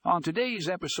On today's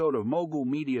episode of Mogul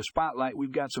Media Spotlight,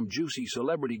 we've got some juicy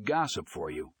celebrity gossip for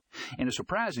you. In a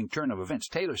surprising turn of events,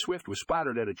 Taylor Swift was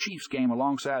spotted at a Chiefs game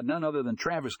alongside none other than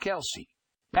Travis Kelce.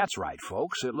 That's right,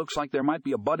 folks. It looks like there might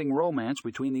be a budding romance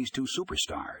between these two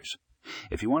superstars.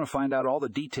 If you want to find out all the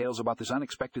details about this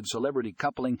unexpected celebrity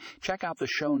coupling, check out the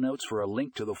show notes for a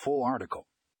link to the full article.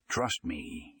 Trust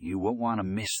me, you won't want to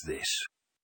miss this.